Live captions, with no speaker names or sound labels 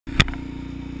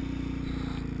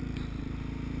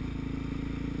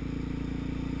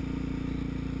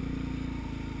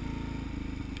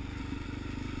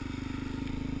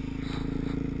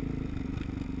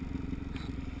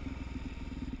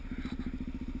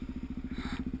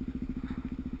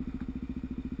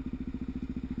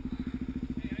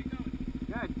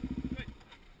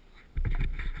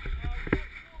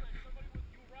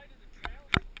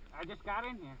got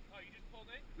in here. Oh, you just pulled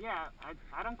in? Yeah,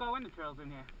 I don't go in the trails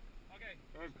in here. Okay,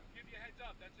 just give you a heads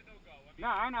up, that's a no-go. I mean, No,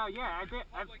 I know, yeah, I did.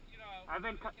 Public, you know, I've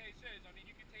been. the case is, I mean,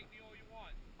 you can take me all you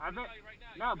want. I've been. I'll tell you right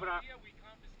now, No, you but go here, we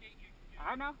confiscate you.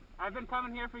 I know. I've been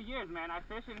coming here for years, man. I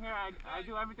fish in here. I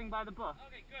do everything by the book.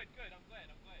 Okay, good. I'm glad.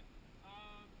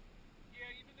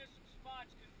 Yeah, even there's some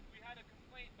spots, because we had a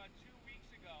complaint about 2 weeks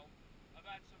ago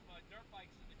about some dirt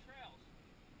bikes in the trails.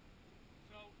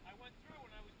 So I went through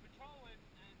and I was patrolling,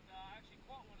 and I actually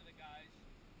caught one of the guys,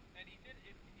 and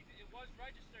it was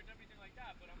registered and everything like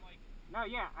that, but I'm like, no,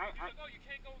 yeah, he's like, oh, you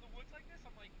can't go in the woods like this?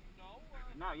 I'm like, no.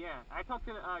 No, yeah. I talked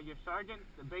to your sergeant,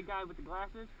 the big guy with the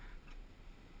glasses.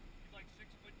 He's like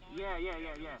 6'9". Yeah.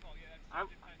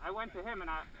 I went to him and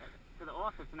to the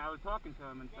office, and I was talking to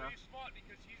him and well, stuff. he's smart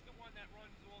because he's the one that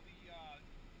runs all the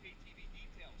ATV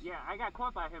details. Yeah, I got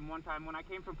caught by him one time when I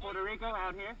came from Puerto Rico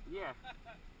out here. Yeah.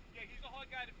 Yeah, he's a hard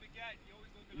guy to forget. You always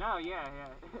look at No, him.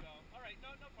 yeah. So, all right, no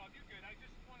problem. You're good. I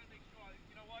just want to make sure.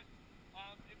 You know what?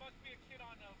 It must be a kid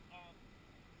on some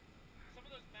of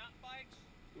those mountain bikes.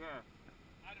 Yeah.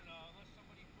 I don't know, unless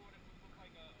somebody thought it would look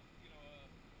like an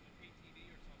ATV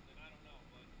or something. I don't know,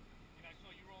 but I saw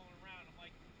you rolling around.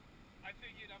 I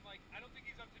figured, I don't think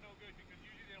he's up to no good because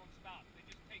usually they don't stop. They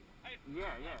just take right.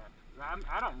 Yeah.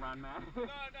 I don't run, man. No,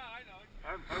 I know.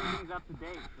 Everything's up to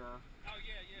date, so. Oh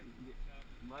yeah.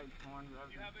 Lights, horns,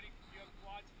 Do you have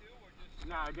quads too, or just?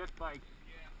 No, just bikes.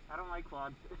 Yeah. I don't like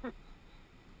quads.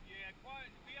 Yeah, quads.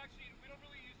 We don't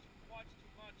really use quads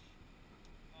too much,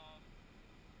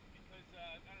 because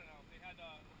I don't know. They had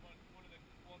one of the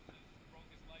corpses broke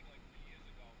his leg like 3 years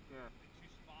ago. Yeah. In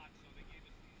 2 spots, so they gave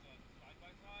us these side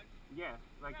by sides. Yeah,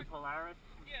 like the Polaris.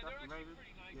 Yeah, they're actually Raven.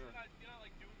 pretty nice. Yeah. They're not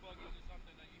like dune buggies or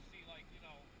something that you see like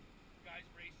guys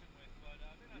racing with, but they're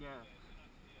not too bad.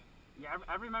 Yeah,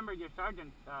 I remember your sergeant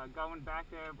going back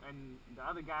there and the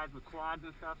other guys with quads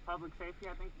and stuff, public safety,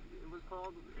 I think it was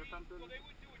called, or something. Well, they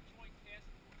would do a joint task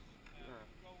force. Yeah.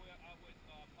 Go with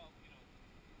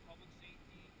public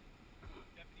safety,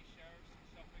 deputy sheriffs, and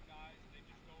stuff like guys. And they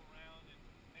just go around, and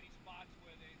any spots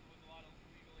where there was a lot of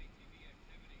illegal ATV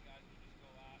activity, guys would just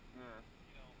go out. Yeah.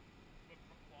 Look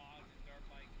for quads and dirt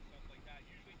bikes and stuff like that.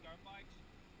 Usually dirt bikes.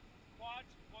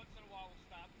 Quads, once in a while, will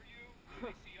stop for you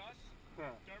when they see us.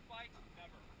 Yeah. Dirt bikes,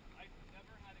 never. I've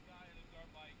never had a guy on a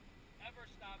dirt bike ever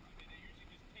stop you. They usually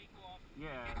just take off.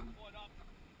 Yeah. Get caught up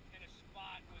in a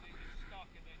spot where they get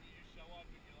stuck, and then you just show up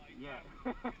and you're like, Yeah.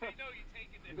 Because they know you're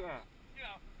taking this. Yeah.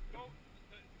 The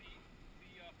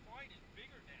fine is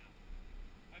bigger now.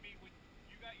 I mean, when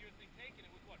you got your thing taken,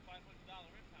 it was what, $500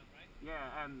 impound, right?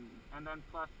 Yeah, and then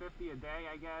plus 50 a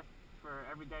day, I guess, for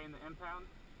every day in the impound.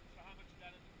 So how much is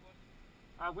that in the cost?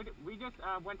 We just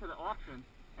went to the auction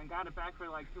and got it back for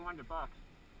like $200.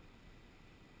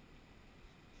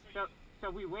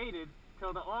 So we waited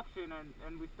till the auction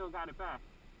and we still got it back.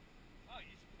 Oh,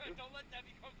 don't let that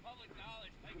become public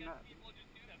knowledge. I guess people just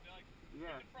do that. They're like,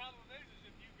 yeah. The problem is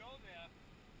if you go there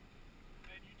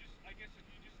and I guess if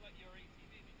you just let your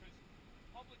ATV, because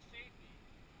public safety,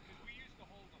 because we used to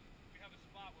hold them. We have a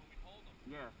spot where we hold them.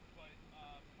 Yeah. But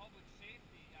public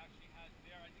safety actually has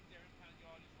I think their impound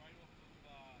yard is right off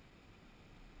of,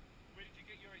 where did you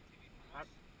get your ATV from?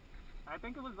 I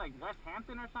think it was like West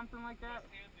Hampton or something like that.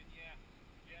 West Hampton, yeah.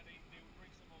 Yeah, they would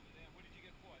bring some over there. What did you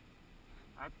get for it?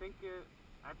 I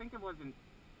think it was in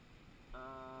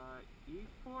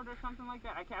Eastport or something like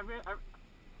that.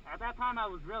 At that time I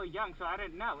was really young, so I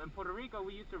didn't know. In Puerto Rico,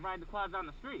 we used to ride the quads on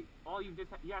the street.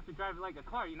 You have to drive it like a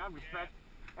car, respect.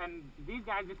 Yeah. And these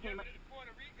guys just came. But in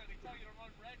Puerto Rico, they tell you to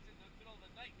run reds in the middle of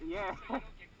the night. Yeah. So you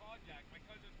don't get carjacked. My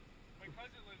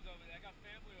cousin lives over there. I got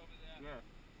family over there. Yeah.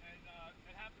 And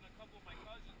it happened to a couple of my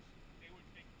cousins.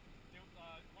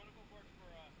 One of them works for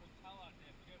a hotel out there.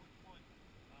 I forget which one.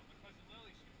 My cousin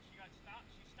Lily, she got stopped.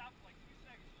 She stopped for like 2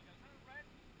 seconds. She's like, "Turn red."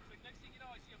 It's like next thing you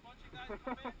know, I see a bunch of guys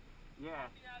come in. Yeah.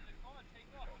 Get me out of the car and take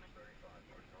off.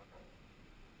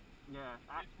 Yeah.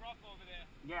 It's rough over there.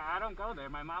 Yeah, I don't go there.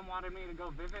 My mom wanted me to go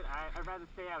visit. I'd rather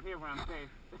stay out here where I'm safe.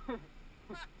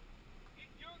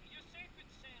 You're safe in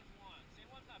San Juan. San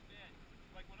Juan's not bad.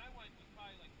 Like when I went, it was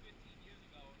probably like 15 years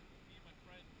ago. Me and my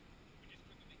friend, we just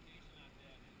took a vacation out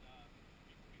there, and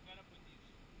we met up with these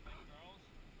girls,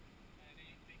 and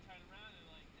they turned around and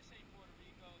like, this ain't Puerto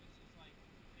Rico. This is like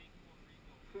fake Puerto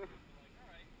Rico. We're like,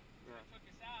 all right. So Yeah. they took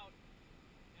us out,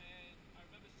 and I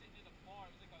remember sitting in a bar.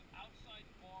 It was like an outside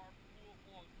bar, pool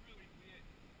hall. It was really weird.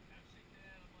 And I'm sitting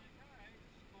there, and I'm like, all right,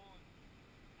 this is cool. And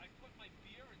I put my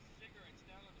beer and cigarettes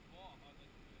down on the bar. I was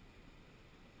like,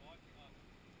 the bar,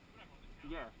 whatever, on the counter.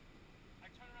 Yeah. I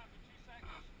turn around for 2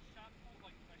 seconds,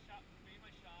 made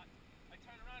my shot. I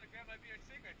turn around and grab my beer and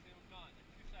cigarettes, and they were gone in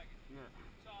 2 seconds. Yeah.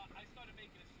 So I started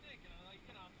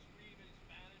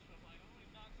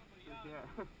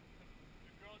Yeah.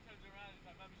 The girl turns around and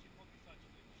my mom, she told me such.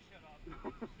 She's like, shut up. She's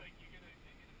like, they're gonna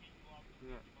beat you up and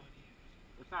Yeah. take your money.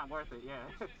 And It's not worth it, yeah.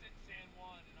 This isn't San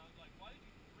Juan, and I was like, why did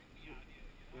you bring me out here?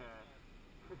 You know? Yeah.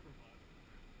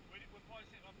 What part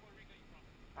of Puerto Rico are you from?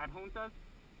 Adjuntas?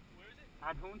 Where is it?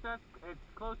 Adjuntas? It's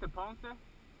close to Ponce. Ponce,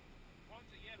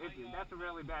 yeah. That's a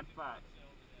really bad spot.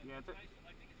 Yeah, it's nice.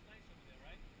 I think it's nice over there,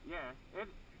 right? Yeah,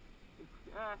 it's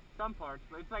some parts,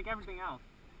 but it's like everything else.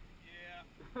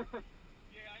 Yeah.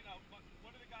 Yeah, I know. But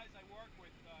one of the guys I work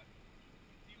with,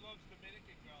 he loves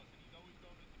Dominican girls, and he's always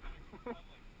going to Dominican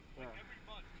Republic. Like Yeah. every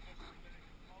month he goes to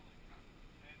Dominican Republic.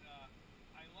 And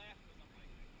I laugh because I'm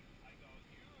like, I go,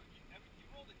 you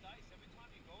roll the dice every time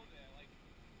you go there. Like,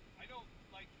 I don't,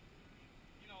 like,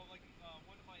 you know, like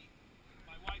one of my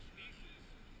wife's nieces,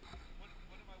 one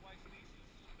of my wife's nieces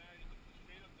married a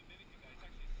straight up Dominican guy. He's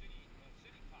actually a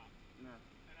city cop. Yeah.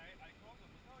 And I called him,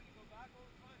 like, oh, you go back all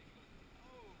the time? He goes,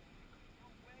 no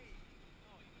way. He goes,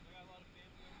 no. He goes, I got a lot of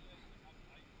family over there. He's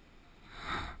like,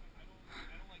 I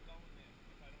don't like going there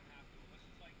if I don't have to. Unless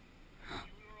it's like a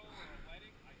funeral or a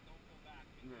wedding, I don't go back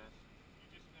because you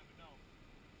just never know.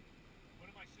 One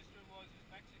of my sister-in-laws is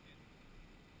Mexican.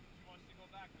 She wants to go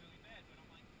back really bad, but I'm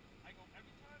like,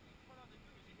 every time you put on the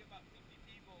news, you hear about 50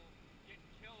 people getting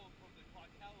killed from the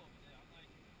cartel over there. I'm like,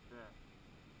 Yeah.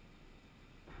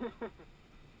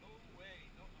 no way.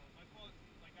 No. My fault.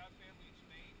 Like our family in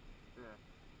Spain. Yeah.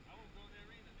 I won't go there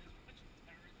either. There's a bunch of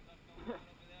terrorist stuff going on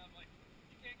over there. I'm like,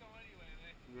 you can't go anywhere,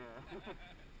 man. Yeah.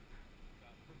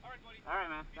 All right, buddy. All right,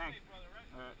 man. Be Thanks. safe, brother. Right?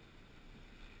 All right.